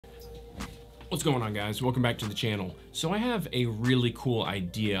What's going on, guys? Welcome back to the channel. So I have a really cool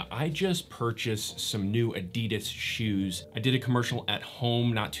idea. I just purchased some new Adidas shoes. I did a commercial at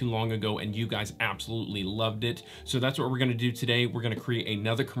home not too long ago and you guys absolutely loved it. So that's what we're gonna do today. We're gonna create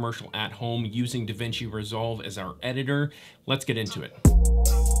another commercial at home using DaVinci Resolve as our editor. Let's get into it.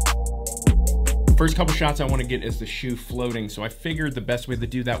 First couple shots I want to get is the shoe floating, so I figured the best way to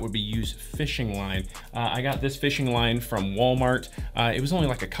do that would be use fishing line. I got this fishing line from Walmart. It was only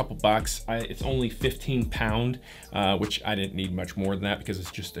like a couple bucks. It's only 15 pound, which I didn't need much more than that because it's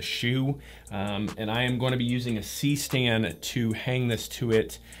just a shoe. And I am going to be using a C-stand to hang this to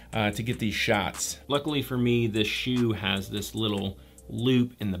it to get these shots. Luckily for me, this shoe has this little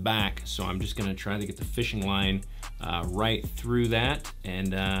loop in the back, so I'm just gonna try to get the fishing line right through that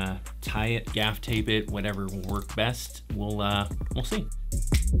and tie it, gaff tape it, whatever will work best. We'll see.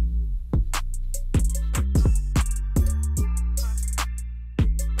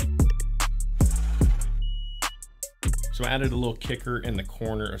 So I added a little kicker in the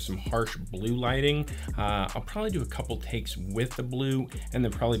corner of some harsh blue lighting. I'll probably do a couple takes with the blue and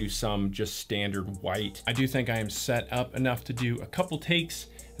then probably do some just standard white. I do think I am set up enough to do a couple takes.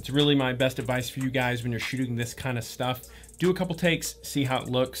 It's really my best advice for you guys when you're shooting this kind of stuff. Do a couple takes, see how it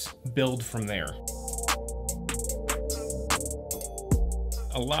looks, build from there.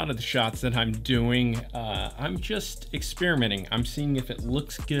 A lot of the shots that I'm doing, I'm just experimenting. I'm seeing if it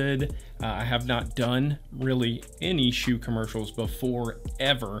looks good. I have not done really any shoe commercials before,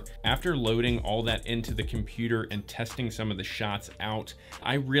 ever. After loading all that into the computer and testing some of the shots out,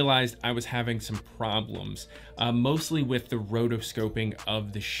 I realized I was having some problems, mostly with the rotoscoping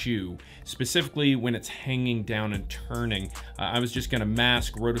of the shoe, specifically when it's hanging down and turning. I was just gonna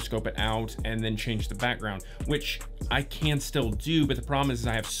mask, rotoscope it out, and then change the background, which I can still do, but the problem is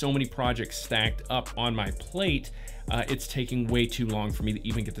I have so many projects stacked up on my plate, it's taking way too long for me to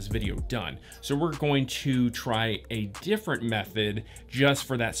even get this video done. So we're going to try a different method just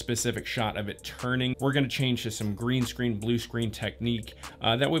for that specific shot of it turning. We're gonna change to some green screen, blue screen technique.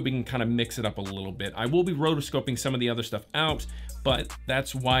 That way we can kind of mix it up a little bit. I will be rotoscoping some of the other stuff out, but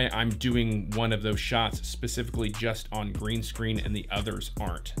that's why I'm doing one of those shots specifically just on green screen and the others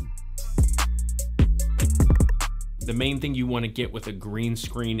aren't. The main thing you want to get with a green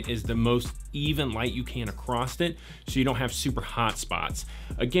screen is the most even light you can across it so you don't have super hot spots.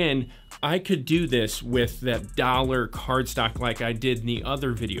 Again, I could do this with that dollar cardstock like I did in the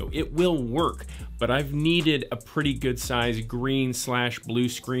other video. It will work, but I've needed a pretty good size green/blue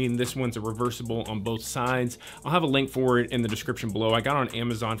screen. This one's a reversible on both sides. I'll have a link for it in the description below. I got it on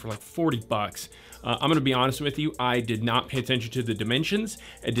Amazon for like 40 bucks. I'm gonna be honest with you, I did not pay attention to the dimensions.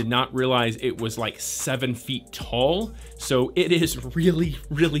 I did not realize it was like 7 feet tall. So it is really,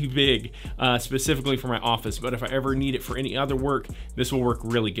 really big, specifically for my office. But if I ever need it for any other work, this will work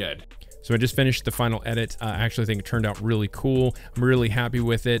really good. So I just finished the final edit. I actually think it turned out really cool. I'm really happy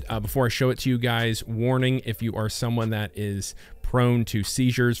with it. Before I show it to you guys, warning, if you are someone that is prone to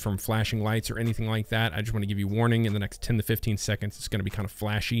seizures from flashing lights or anything like that, I just want to give you warning. In the next 10 to 15 seconds, it's going to be kind of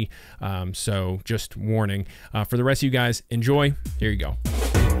flashy. So just warning. For the rest of you guys, enjoy. Here you go.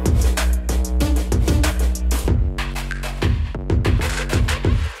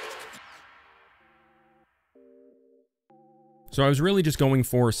 So I was really just going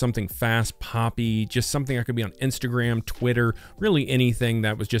for something fast, poppy, just something that could be on Instagram, Twitter, really anything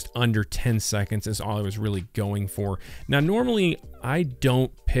that was just under 10 seconds is all I was really going for. Now, normally I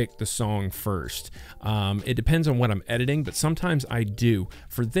don't pick the song first. It depends on what I'm editing, but sometimes I do.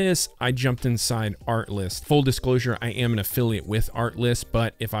 For this, I jumped inside Artlist. Full disclosure, I am an affiliate with Artlist,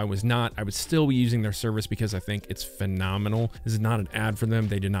 but if I was not, I would still be using their service because I think it's phenomenal. This is not an ad for them.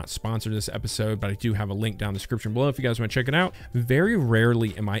 They did not sponsor this episode, but I do have a link down in the description below if you guys want to check it out. Very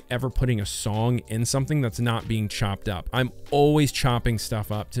rarely am I ever putting a song in something that's not being chopped up. I'm always chopping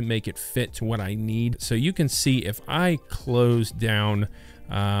stuff up to make it fit to what I need. So you can see if I close down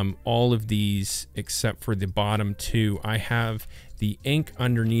all of these except for the bottom two, I have the ink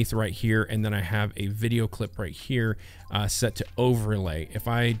underneath right here, and then I have a video clip right here set to overlay. If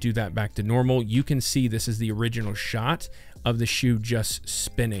I do that back to normal, you can see this is the original shot of the shoe just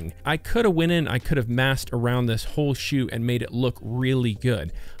spinning. I could have went in, I could have masked around this whole shoe and made it look really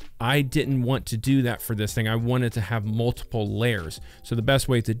good. I didn't want to do that for this thing. I wanted to have multiple layers. So the best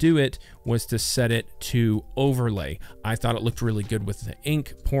way to do it was to set it to overlay. I thought it looked really good with the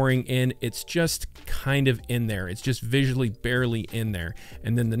ink pouring in. It's just kind of in there. It's just visually barely in there.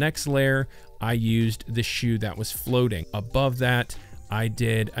 And then the next layer, I used the shoe that was floating. Above that, I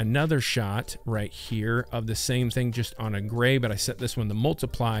did another shot right here of the same thing, just on a gray, but I set this one to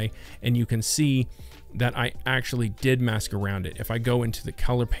multiply, and you can see that I actually did mask around it. If I go into the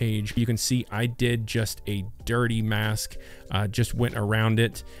color page, you can see I did just a dirty mask, just went around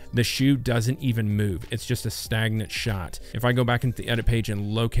it. The shoe doesn't even move. It's just a stagnant shot. If I go back into the edit page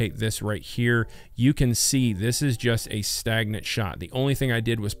and locate this right here, you can see this is just a stagnant shot. The only thing I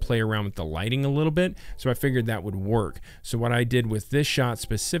did was play around with the lighting a little bit, so I figured that would work. So what I did with this shot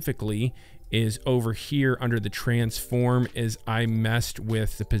specifically is over here under the transform is I messed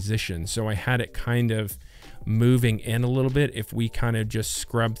with the position. So I had it kind of moving in a little bit. If we kind of just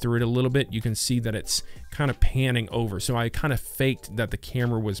scrub through it a little bit, you can see that it's kind of panning over. So I kind of faked that the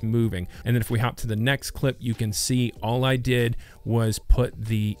camera was moving. And then if we hop to the next clip, you can see all I did was put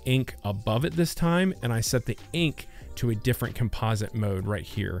the ink above it this time, and I set the ink to a different composite mode right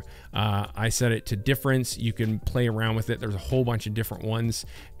here. I set it to difference. You can play around with it. There's a whole bunch of different ones.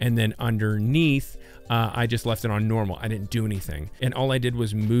 And then underneath, I just left it on normal. I didn't do anything. And all I did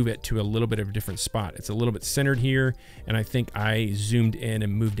was move it to a little bit of a different spot. It's a little bit centered here. And I think I zoomed in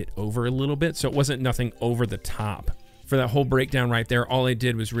and moved it over a little bit. So it wasn't nothing over the top. For that whole breakdown right there, all I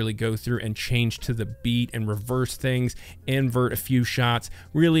did was really go through and change to the beat and reverse things, invert a few shots,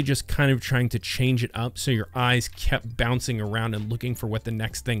 really just kind of trying to change it up so your eyes kept bouncing around and looking for what the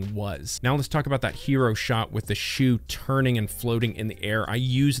next thing was. Now let's talk about that hero shot with the shoe turning and floating in the air. I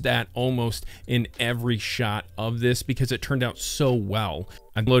used that almost in every shot of this because it turned out so well.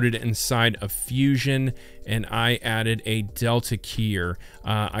 I loaded it inside of Fusion and I added a delta keyer.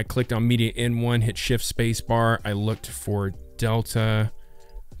 I clicked on media in one, hit shift space bar. I looked for delta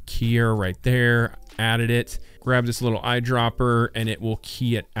keyer right there, added it, grab this little eyedropper and it will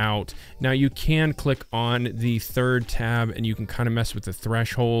key it out. Now you can click on the third tab and you can kind of mess with the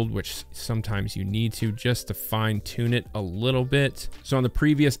threshold, which sometimes you need to just to fine tune it a little bit. So on the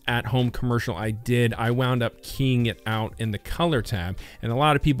previous at-home commercial I wound up keying it out in the color tab. And a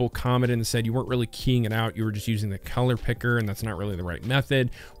lot of people commented and said you weren't really keying it out, you were just using the color picker and that's not really the right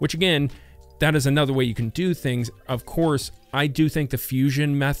method, which again, that is another way you can do things. Of course, I do think the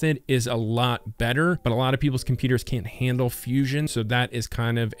Fusion method is a lot better, but a lot of people's computers can't handle Fusion. So that is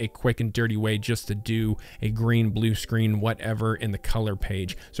kind of a quick and dirty way just to do a green, blue screen, whatever in the color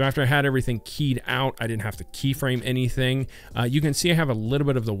page. So after I had everything keyed out, I didn't have to keyframe anything. You can see I have a little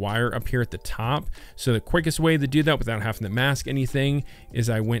bit of the wire up here at the top. So the quickest way to do that without having to mask anything is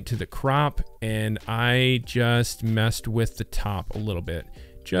I went to the crop and I just messed with the top a little bit.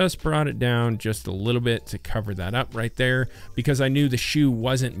 Just brought it down just a little bit to cover that up right there because I knew the shoe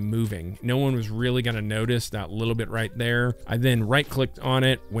wasn't moving. No one was really going to notice that little bit right there. I then right clicked on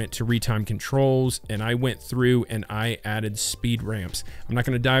it, went to retime controls, and I went through and I added speed ramps. I'm not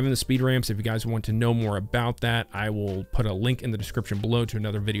going to dive into speed ramps. If you guys want to know more about that, I will put a link in the description below to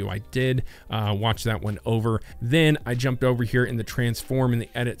another video I did. Watch that one over. Then I jumped over here in the transform in the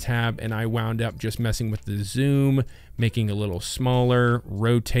edit tab and I wound up just messing with the zoom, making it a little smaller,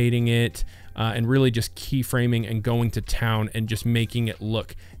 rotating it, and really just keyframing and going to town and just making it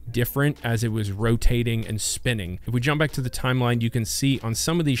look different as it was rotating and spinning. If we jump back to the timeline, you can see on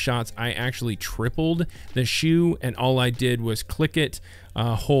some of these shots, I actually tripled the shoe and all I did was click it,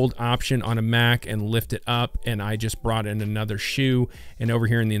 hold option on a Mac and lift it up and I just brought in another shoe. And over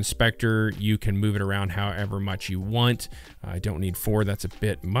here in the inspector, you can move it around however much you want. I don't need 4, that's a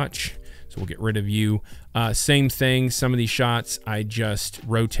bit much. So we'll get rid of you. Same thing, some of these shots, I just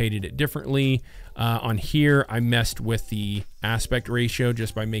rotated it differently. On here, I messed with the aspect ratio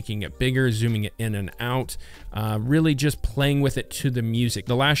just by making it bigger, zooming it in and out, really just playing with it to the music.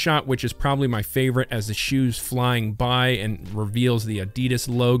 The last shot, which is probably my favorite as the shoe's flying by and reveals the Adidas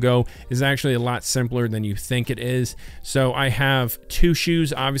logo, is actually a lot simpler than you think it is. So I have 2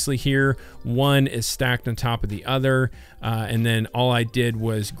 shoes obviously here. One is stacked on top of the other, and then all I did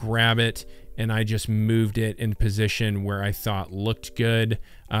was grab it and I just moved it in position where I thought looked good.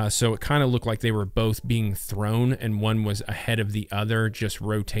 So it kind of looked like they were both being thrown and one was ahead of the other, just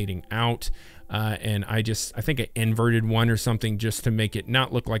rotating out. And I think I inverted one or something just to make it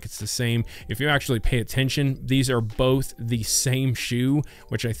not look like it's the same. If you actually pay attention, these are both the same shoe,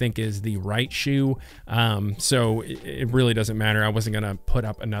 which I think is the right shoe. So it really doesn't matter. I wasn't gonna put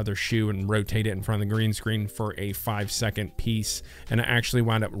up another shoe and rotate it in front of the green screen for a 5-second piece. And I actually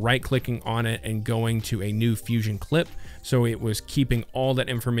wound up right clicking on it and going to a new Fusion clip. So it was keeping all that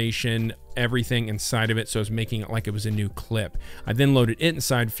information, everything inside of it, so I was making it like it was a new clip. I then loaded it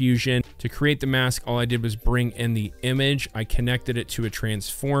inside Fusion. To create the mask, all I did was bring in the image. I connected it to a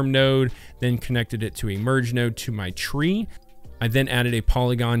transform node, then connected it to a merge node to my tree. I then added a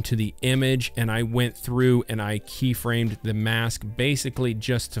polygon to the image and I went through and I keyframed the mask basically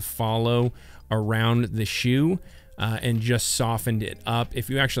just to follow around the shoe. and just softened it up. If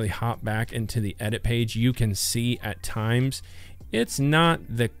you actually hop back into the edit page, you can see at times it's not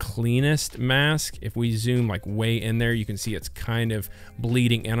the cleanest mask. If we zoom like way in there, you can see it's kind of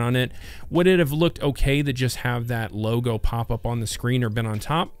bleeding in on it. Would it have looked okay to just have that logo pop up on the screen or been on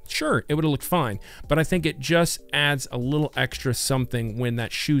top? Sure, it would have looked fine, but I think it just adds a little extra something when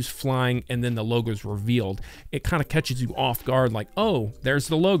that shoe's flying and then the logo's revealed. It kind of catches you off guard, like, oh, there's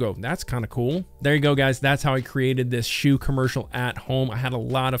the logo. That's kind of cool. There you go, guys. That's how I created this shoe commercial at home. I had a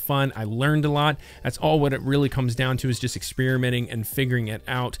lot of fun. I learned a lot. That's all what it really comes down to, is just experimenting and figuring it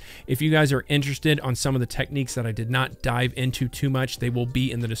out. If you guys are interested on some of the techniques that I did not dive into too much, they will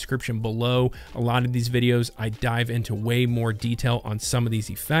be in the description below. A lot of these videos, I dive into way more detail on some of these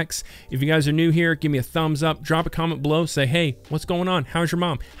effects. If you guys are new here, give me a thumbs up, drop a comment below, say, hey, what's going on? How's your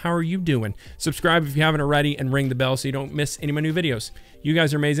mom? How are you doing? Subscribe if you haven't already and ring the bell so you don't miss any of my new videos. You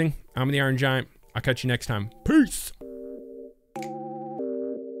guys are amazing. I'm the Iron Giant. I'll catch you next time. Peace.